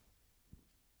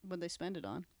 What'd they spend it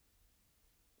on?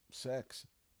 Sex.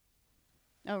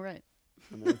 Oh, right.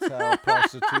 And that's how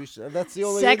prostitution. That's the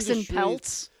only sex industry, and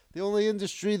pelts. The only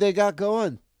industry they got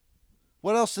going.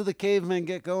 What else did the cavemen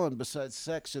get going besides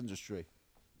sex industry?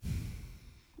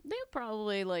 They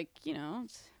probably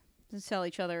sell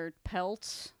each other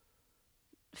pelts,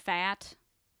 fat.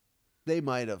 They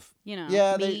might have.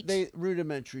 Yeah, meat, they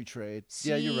rudimentary trade. Seeds,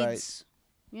 yeah, you're right.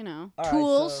 All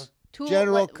tools. Right, so tools.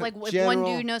 General, if one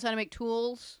dude knows how to make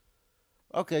tools.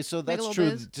 Okay, so that's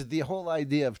true. The whole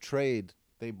idea of trade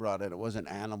they brought in. It wasn't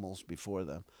animals before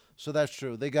them. So that's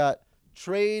true. They got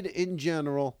trade in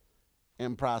general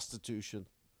and prostitution,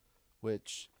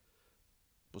 which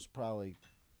was probably,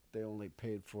 they only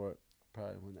paid for it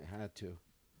probably when they had to.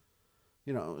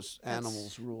 It was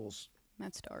animals rules.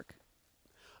 That's dark.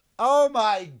 Oh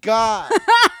my God.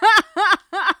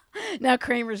 Now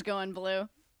Kramer's going blue.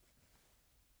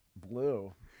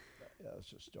 Blue? Yeah, it's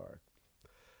just dark.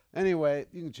 Anyway,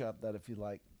 you can chop that if you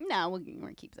like. No, we're going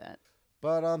to keep that.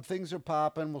 But things are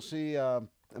popping. We'll see.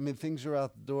 Things are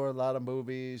out the door. A lot of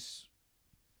movies.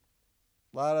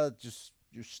 A lot of just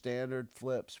your standard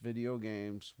flips, video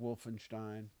games,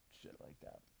 Wolfenstein, shit like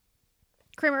that.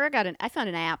 Kramer, I found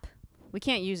an app. We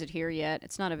can't use it here yet.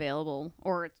 It's not available.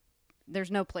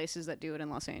 There's no places that do it in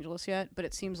Los Angeles yet, but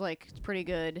it seems like it's pretty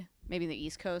good. Maybe the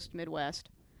East Coast, Midwest.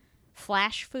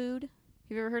 Flashfood. Have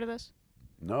you ever heard of this?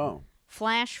 No.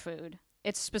 Flashfood.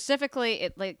 It's specifically,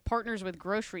 it partners with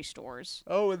grocery stores.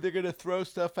 Oh, and they're going to throw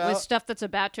stuff out? With stuff that's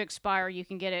about to expire, you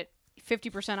can get it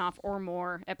 50% off or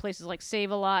more at places like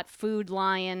Save-A-Lot, Food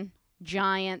Lion,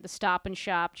 Giant, the Stop and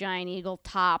Shop, Giant Eagle,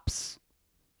 Tops,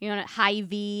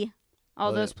 Hy-Vee,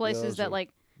 all those places that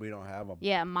we don't have them.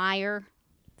 Yeah, Meijer,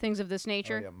 things of this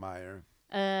nature. Oh, yeah, Meijer.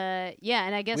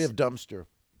 And I guess we have Dumpster.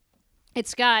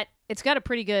 It's got a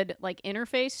pretty good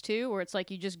interface too, where it's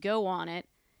you just go on it,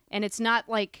 and it's not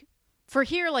for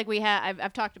here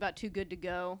I've talked about Too Good to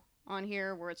Go on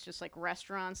here, where it's just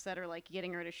restaurants that are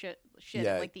getting rid of shit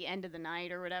at the end of the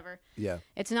night or whatever. Yeah.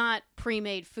 It's not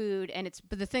pre-made food,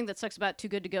 but the thing that sucks about Too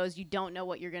Good to Go is you don't know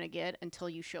what you're gonna get until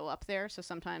you show up there. So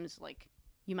sometimes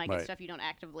you might get stuff you don't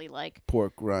actively like.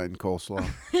 Pork rind coleslaw.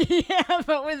 Yeah,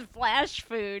 but with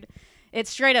Flashfood, it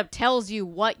straight up tells you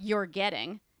what you're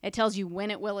getting. It tells you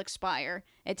when it will expire.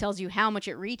 It tells you how much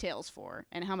it retails for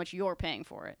and how much you're paying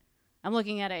for it. I'm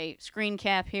looking at a screen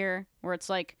cap here where it's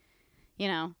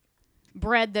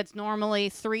bread that's normally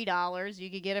 $3, you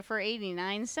could get it for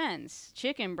 89 cents.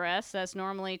 Chicken breast that's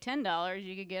normally $10,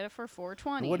 you could get it for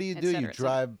 $4.20. What do? You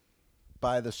drive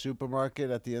by the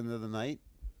supermarket at the end of the night?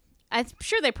 I'm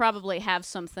sure they probably have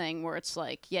something where it's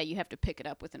you have to pick it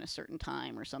up within a certain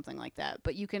time or something like that.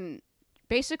 But you can,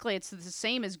 basically, it's the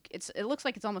same as, it looks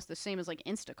like it's almost the same as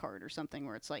Instacart or something,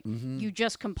 where it's you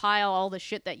just compile all the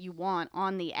shit that you want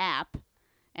on the app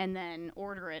and then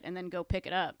order it and then go pick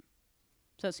it up.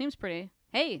 So it seems pretty.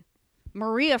 Hey,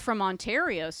 Maria from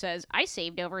Ontario says, I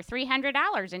saved over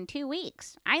 $300 in 2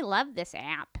 weeks. I love this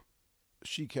app.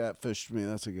 She catfished me.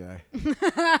 That's a guy.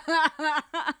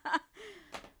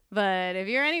 But if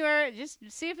you're anywhere,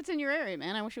 just see if it's in your area,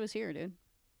 man. I wish it was here, dude.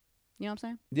 You know what I'm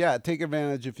saying? Yeah, take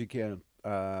advantage if you can.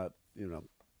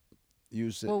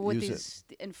 Use it. Well, with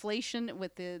inflation,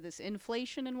 with this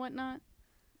inflation and whatnot.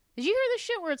 Did you hear this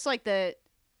shit where it's the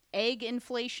egg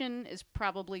inflation is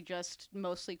probably just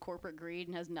mostly corporate greed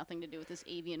and has nothing to do with this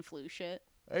avian flu shit?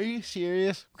 Are you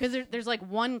serious? Because there's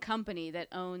one company that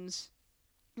owns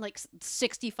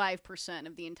 65%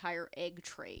 of the entire egg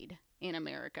trade in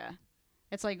America.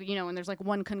 It's like, you know, when there's like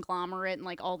one conglomerate and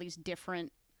like all these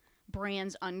different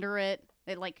brands under it.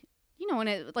 It like, you know, when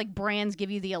it like brands give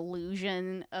you the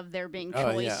illusion of there being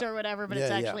choice or whatever, but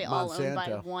it's actually all owned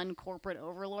by one corporate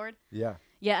overlord. Yeah.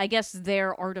 Yeah, I guess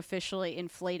they're artificially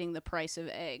inflating the price of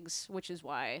eggs, which is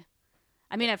why.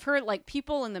 I mean, I've heard like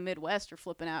people in the Midwest are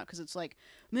flipping out because it's like,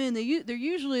 man, they're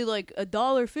usually like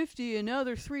 $1.50 and now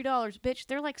they're $3. Bitch,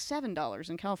 they're like $7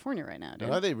 in California right now, dude.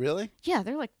 Are they really? Yeah,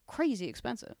 they're like crazy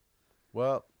expensive.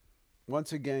 Well,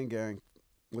 once again, gang,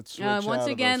 let's switch once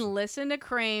again, those. listen to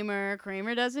Kramer.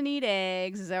 Kramer doesn't eat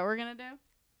eggs. Is that what we're gonna do?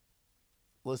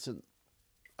 Listen,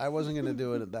 I wasn't gonna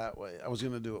do it that way. I was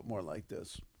gonna do it more like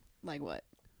this. Like what?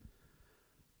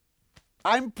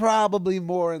 I'm probably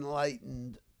more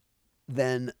enlightened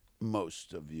than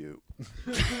most of you.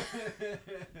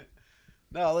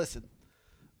 No, listen.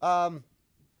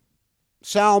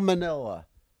 Salmonella,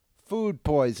 food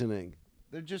poisoning.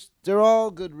 They're all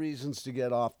good reasons to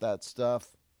get off that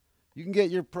stuff. You can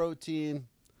get your protein.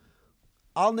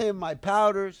 I'll name my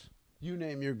powders. You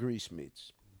name your grease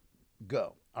meats.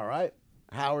 Go. All right?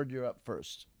 Howard, you're up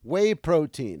first. Whey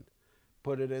protein.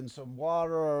 Put it in some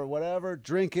water or whatever.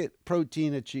 Drink it.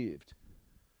 Protein achieved.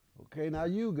 Okay, now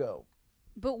you go.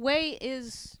 But whey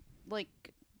is like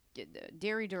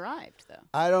dairy derived, though.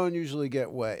 I don't usually get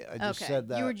whey. I just said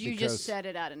that. You just said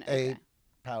it out of a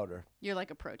powder. You're like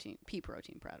a pea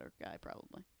protein powder guy,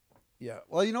 probably. Yeah.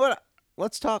 Well, you know what?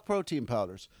 Let's talk protein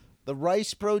powders. The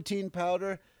rice protein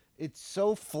powder, it's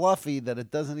so fluffy that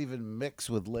it doesn't even mix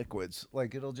with liquids.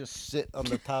 Like, it'll just sit on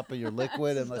the top of your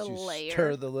liquid unless you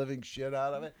stir the living shit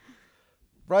out of it.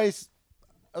 Rice,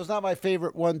 it was not my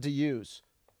favorite one to use.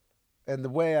 And the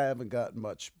whey, I haven't gotten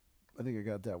much. I think I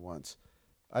got that once.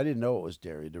 I didn't know it was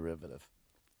dairy derivative.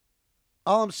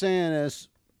 All I'm saying is,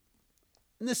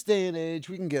 in this day and age,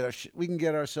 we can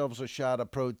get ourselves a shot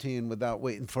of protein without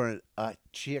waiting for a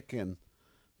chicken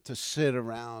to sit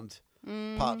around,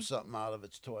 pop something out of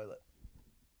its toilet.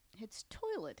 Its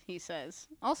toilet, he says.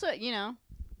 Also, you know,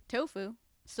 tofu,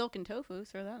 silken tofu.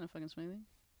 Throw that in a fucking smoothie.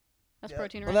 That's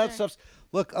protein right there. Well, that stuff's...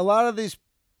 Look, a lot of these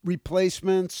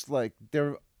replacements, like,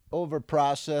 they're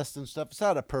over-processed and stuff. It's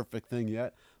not a perfect thing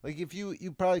yet. Like, if you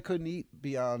probably couldn't eat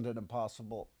Beyond an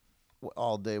Impossible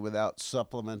all day without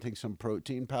supplementing some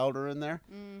protein powder in there.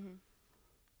 Mm-hmm.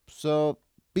 So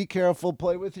be careful.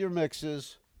 Play with your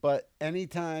mixes. But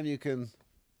anytime you can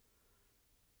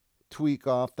tweak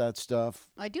off that stuff.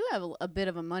 I do have a bit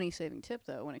of a money-saving tip,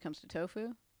 though, when it comes to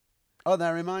tofu. Oh,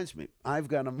 that reminds me. I've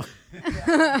got a...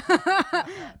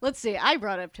 Let's see. I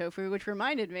brought up tofu, which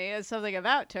reminded me of something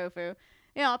about tofu.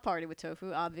 Yeah, I'll party with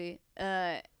tofu, obvi.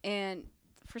 And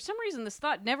for some reason, this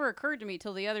thought never occurred to me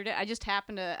till the other day.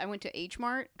 I went to H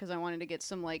Mart because I wanted to get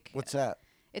some, like... What's that?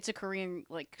 It's a Korean,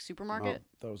 like, supermarket.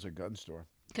 Oh, that was a gun store.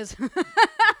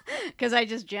 Because I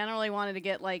just generally wanted to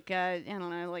get, like, I don't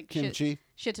know, like... Kimchi?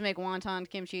 Shit to make wonton,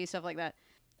 kimchi, stuff like that.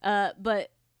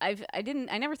 But I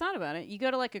never thought about it. You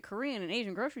go to, like, a Korean and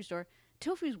Asian grocery store,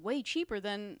 tofu's way cheaper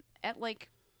than at, like,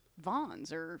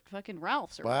 Vaughn's or fucking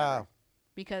Ralph's or whatever.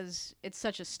 Because it's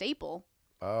such a staple.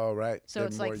 Oh, right. So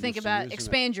it's like, think about,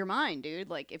 expand your mind, dude.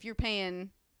 Like, if you're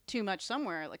paying too much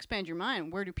somewhere, like, expand your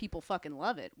mind. Where do people fucking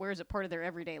love it? Where is it part of their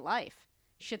everyday life?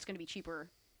 Shit's going to be cheaper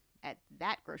at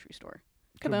that grocery store.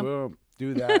 Kaboom.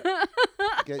 Do that.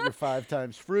 Get your 5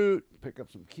 times fruit. Pick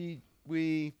up some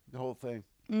kiwi. The whole thing.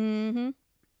 Mm-hmm.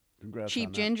 Congrats Cheap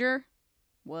on ginger.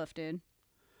 Woof, dude.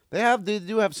 They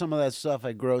do have some of that stuff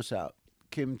I gross out.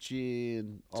 Kimchi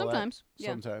and all Sometimes. that. Yeah.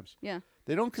 Sometimes. Yeah.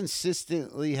 They don't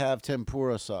consistently have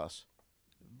tempura sauce.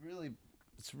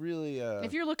 It's really...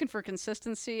 If you're looking for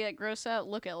consistency at gross out,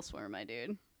 look elsewhere, my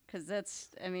dude. Because it's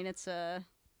a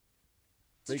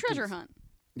treasure hunt.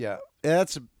 Yeah.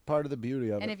 That's a part of the beauty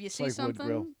of it. And if you see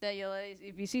something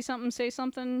if you see something, say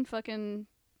something, fucking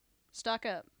stock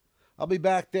up. I'll be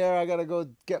back there. I got to go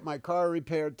get my car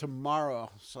repaired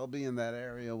tomorrow. So I'll be in that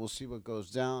area. We'll see what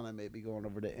goes down. I may be going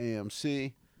over to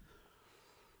AMC.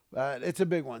 But it's a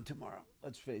big one tomorrow.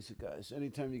 Let's face it, guys.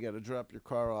 Anytime you got to drop your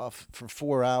car off for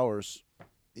 4 hours,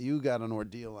 you got an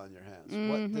ordeal on your hands. Mm-hmm.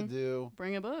 What to do.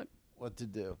 Bring a book. What to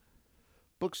do.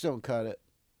 Books don't cut it.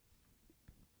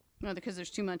 No, because there's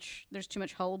too much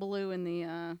hullabaloo in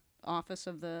the office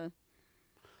of the...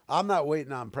 I'm not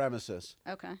waiting on premises.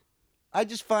 Okay. I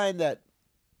just find that,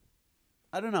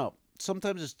 I don't know,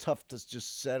 sometimes it's tough to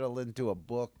just settle into a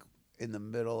book in the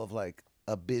middle of, like,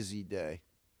 a busy day.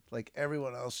 Like,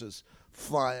 everyone else is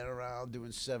flying around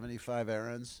doing 75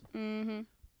 errands. Mm-hmm.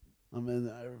 I'm in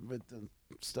the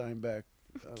Steinbeck.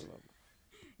 I don't know.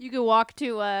 You could walk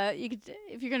to,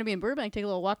 if you're going to be in Burbank, take a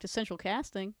little walk to Central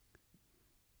Casting.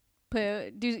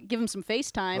 Give him some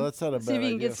FaceTime. Well, that's not a bad See if you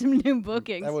can idea. get some new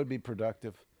bookings. That would be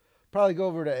productive. Probably go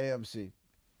over to AMC.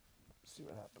 See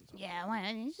what happens. Yeah, why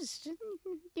not?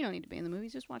 You don't need to be in the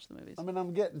movies. Just watch the movies. I mean,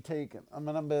 I'm getting taken. I'm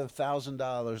be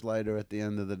 $1,000 lighter at the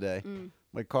end of the day.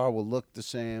 My car will look the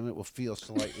same. It will feel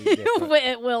slightly different.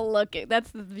 It will look.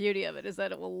 That's the beauty of it, is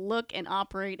that it will look and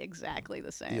operate exactly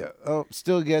the same. Yeah. Oh,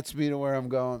 still gets me to where I'm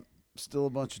going. Still a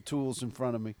bunch of tools in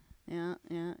front of me. Yeah.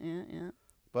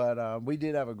 But we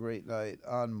did have a great night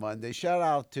on Monday. Shout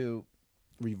out to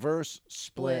Reverse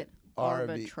Split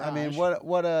RB. I mean,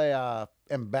 what a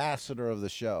ambassador of the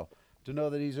show. To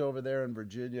know that he's over there in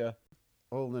Virginia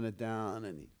holding it down,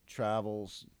 and he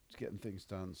travels, getting things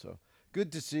done. So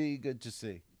good to see.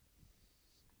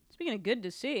 Speaking of good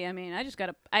to see, I mean,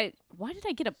 why did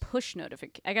I get a push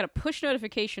notification? I got a push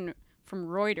notification from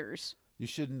Reuters. You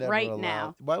should never right allow.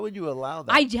 Now. Why would you allow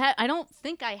that? I don't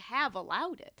think I have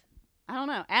allowed it. I don't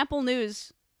know. Apple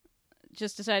News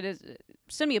just decided to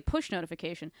send me a push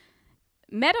notification.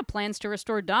 Meta plans to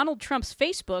restore Donald Trump's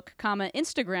Facebook,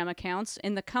 Instagram accounts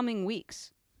in the coming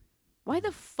weeks. Why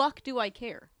the fuck do I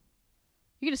care?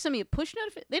 You're going to send me a push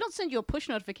notification? They don't send you a push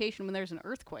notification when there's an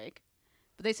earthquake,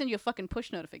 but they send you a fucking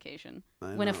push notification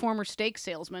when a former steak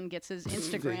salesman gets his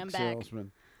Instagram back.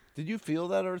 Salesman. Did you feel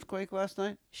that earthquake last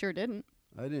night? Sure didn't.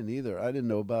 I didn't either. I didn't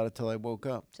know about it till I woke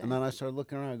up. Same. And then I started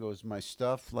looking around. I go, is my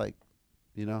stuff,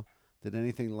 did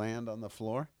anything land on the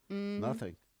floor?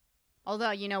 Nothing.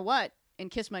 Although, you know what? In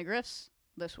Kiss My Grifts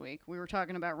this week, we were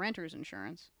talking about renter's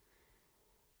insurance.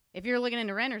 If you're looking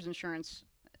into renter's insurance,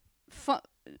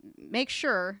 make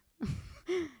sure,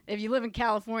 if you live in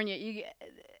California,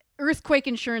 earthquake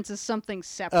insurance is something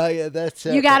separate. Oh, yeah, that's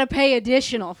it. You got to pay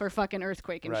additional for fucking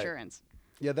earthquake insurance.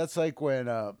 Yeah, that's like when...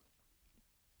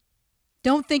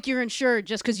 Don't think you're insured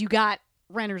just because you got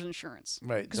renter's insurance.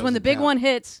 Right. Because when the big one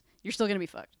hits, you're still going to be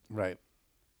fucked. Right.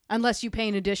 Unless you pay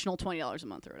an additional $20 a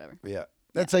month or whatever. Yeah.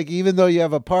 That's like, even though you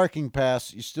have a parking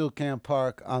pass, you still can't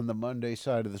park on the Monday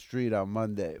side of the street on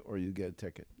Monday, or you get a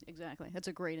ticket. Exactly. That's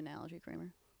a great analogy,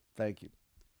 Kramer. Thank you.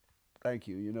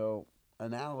 You know,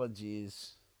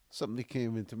 analogies, something that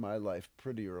came into my life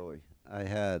pretty early. I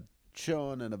had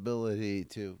shown an ability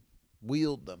to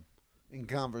wield them in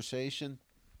conversation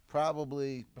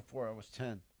probably before I was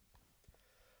 10.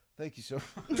 Thank you so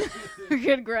much.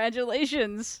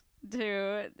 Congratulations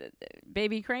to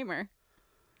baby Kramer.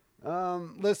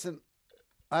 Listen,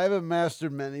 I haven't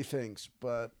mastered many things,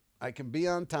 but I can be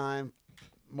on time.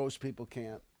 Most people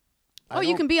can't.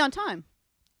 You can be on time.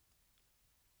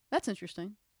 That's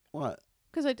interesting. What?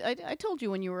 Because I told you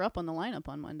when you were up on the lineup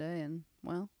on Monday, and,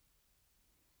 well.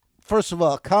 First of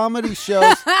all, comedy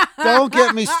shows, don't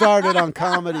get me started on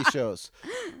comedy shows.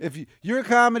 If your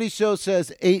comedy show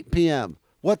says 8 p.m.,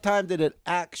 what time did it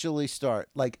actually start?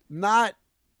 Like, not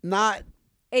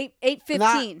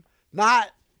 8:15.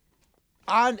 Not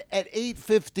on at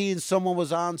 8:15 someone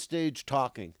was on stage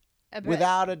talking.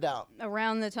 Without a doubt.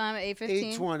 Around the time at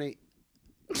 8:15? 8:20.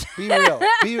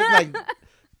 Be real.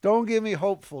 Don't give me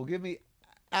hopeful. Give me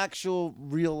actual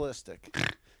realistic.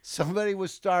 Somebody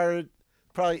was started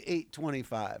probably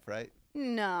 8:25, right?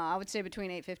 No, I would say between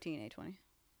 8:15 and 8:20.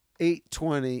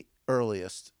 8:20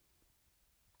 earliest.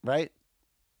 Right?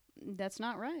 That's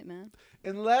not right, man.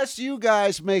 Unless you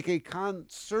guys make a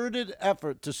concerted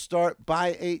effort to start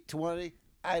by 8:20,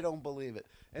 I don't believe it.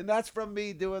 And that's from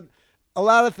me doing a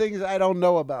lot of things I don't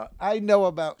know about. I know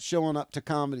about showing up to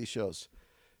comedy shows.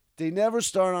 They never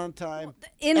start on time.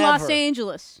 In ever. Los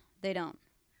Angeles, they don't.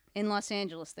 In Los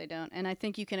Angeles, they don't. And I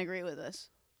think you can agree with this.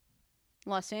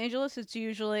 Los Angeles, it's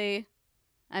usually...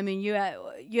 I mean, you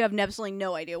have absolutely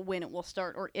no idea when it will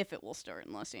start or if it will start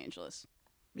in Los Angeles.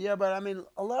 Yeah, but I mean,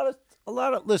 a lot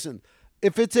of listen,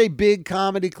 if it's a big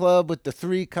comedy club with the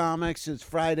 3 comics, it's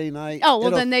Friday night. Oh,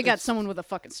 well, then they got someone with a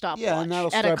fucking stopwatch. Yeah, and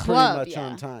that'll at start a club, pretty much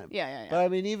on time. Yeah. But I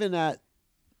mean,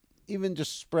 even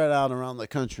just spread out around the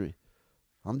country.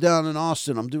 I'm down in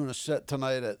Austin. I'm doing a set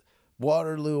tonight at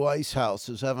Waterloo Ice House.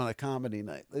 Is having a comedy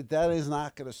night. That is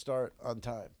not going to start on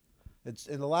time. And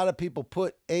a lot of people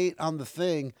put 8 on the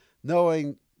thing,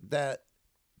 knowing that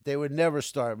they would never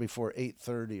start before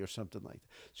 8:30 or something like that.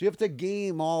 So you have to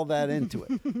game all that into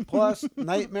it. Plus,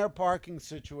 nightmare parking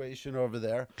situation over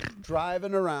there,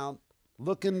 driving around,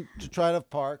 looking to try to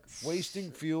park,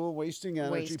 wasting fuel, wasting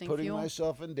energy, putting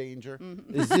myself in danger.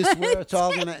 Mm-hmm. Is this where it's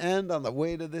all going to end on the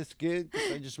way to this gig?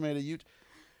 I just made a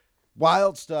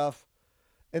wild stuff.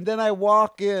 And then I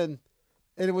walk in,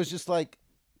 and it was just like,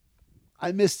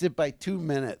 I missed it by 2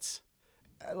 minutes.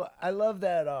 I love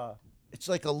that. It's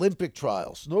like Olympic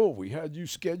trials. No, we had you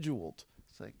scheduled.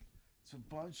 It's a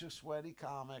bunch of sweaty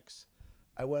comics.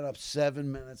 I went up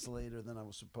 7 minutes later than I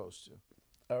was supposed to.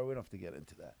 Or we don't have to get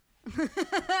into that.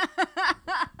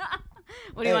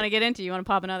 What do you want to get into? You want to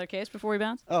pop another case before we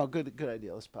bounce? Oh, good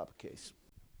idea. Let's pop a case.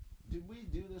 Did we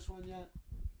do this one yet?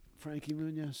 Frankie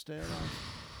Munoz, stay alive.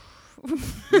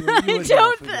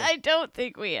 I don't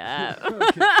think we have.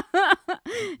 Okay.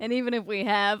 And even if we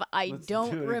have, Let's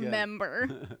don't do it remember.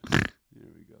 Here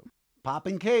we go.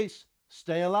 Popping case.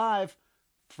 Stay alive.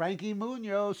 Frankie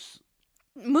Munoz.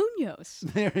 Munoz.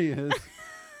 There he is.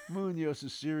 Munoz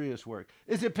is serious work.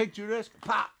 Is it picturesque?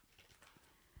 Pop.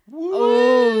 Woo!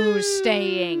 Oh,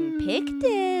 staying pick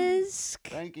disc.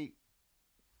 Frankie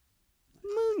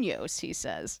Munoz, he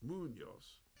says.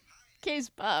 Munoz. Case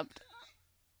popped.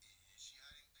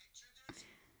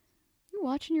 You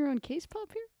watching your own case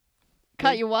pop here?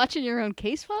 Caught you watching your own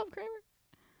case pop, Kramer?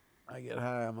 I get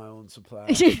high on my own supply.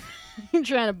 You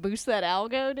trying to boost that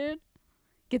algo, dude?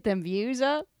 Get them views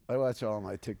up? I watch all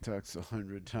my TikToks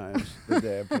 100 times the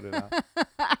day I put it out.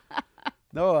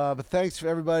 No, but thanks for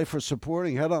everybody for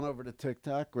supporting. Head on over to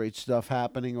TikTok. Great stuff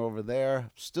happening over there.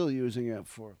 Still using it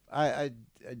for. I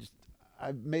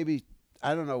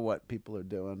don't know what people are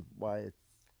doing. Why it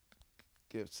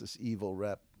gives this evil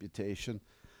reputation.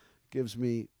 Gives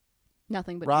me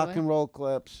nothing but rock joy. and roll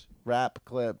clips, rap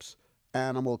clips,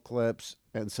 animal clips,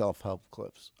 and self-help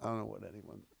clips. I don't know what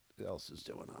anyone else is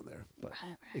doing on there, but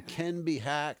it can be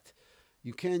hacked.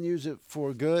 You can use it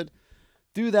for good.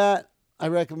 Do that. I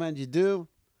recommend you do.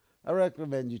 I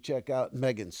recommend you check out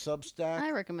Megan's Substack.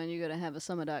 I recommend you go to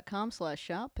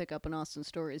haveasummit.com/shop, pick up an Austin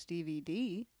Stories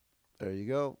DVD. There you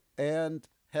go. And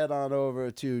head on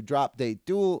over to Drop Date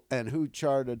Duel and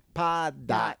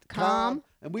WhoChartedPod.com.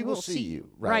 And we will see you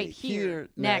right here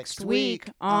next week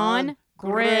on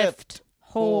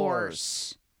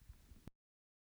Grfithorse.